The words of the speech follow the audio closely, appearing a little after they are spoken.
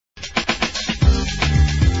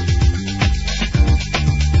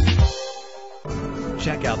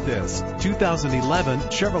this 2011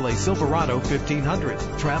 Chevrolet Silverado 1500.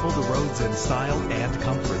 Travel the roads in style and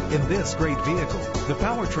comfort in this great vehicle. The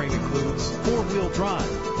powertrain includes four-wheel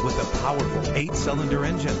drive with a powerful 8-cylinder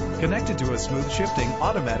engine connected to a smooth shifting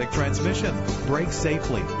automatic transmission. Brake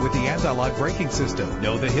safely with the anti-lock braking system.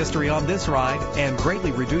 Know the history on this ride and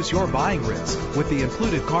greatly reduce your buying risk with the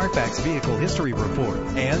included Carfax Vehicle History Report.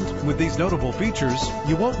 And with these notable features,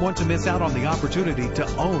 you won't want to miss out on the opportunity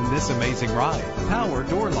to own this amazing ride. Power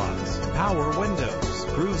door locks, power windows,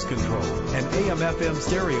 cruise control, an AM/FM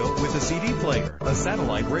stereo with a CD player, a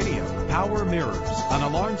satellite radio, power mirrors, an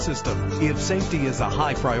alarm system. If safety is a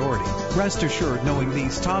high priority, rest assured knowing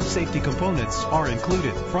these top safety components are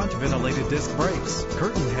included: front ventilated disc brakes,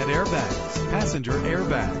 curtain head airbags, passenger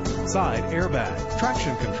airbag, side airbag,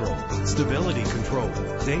 traction control, stability control,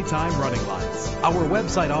 daytime running lights. Our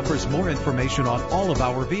website offers more information on all of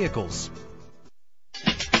our vehicles.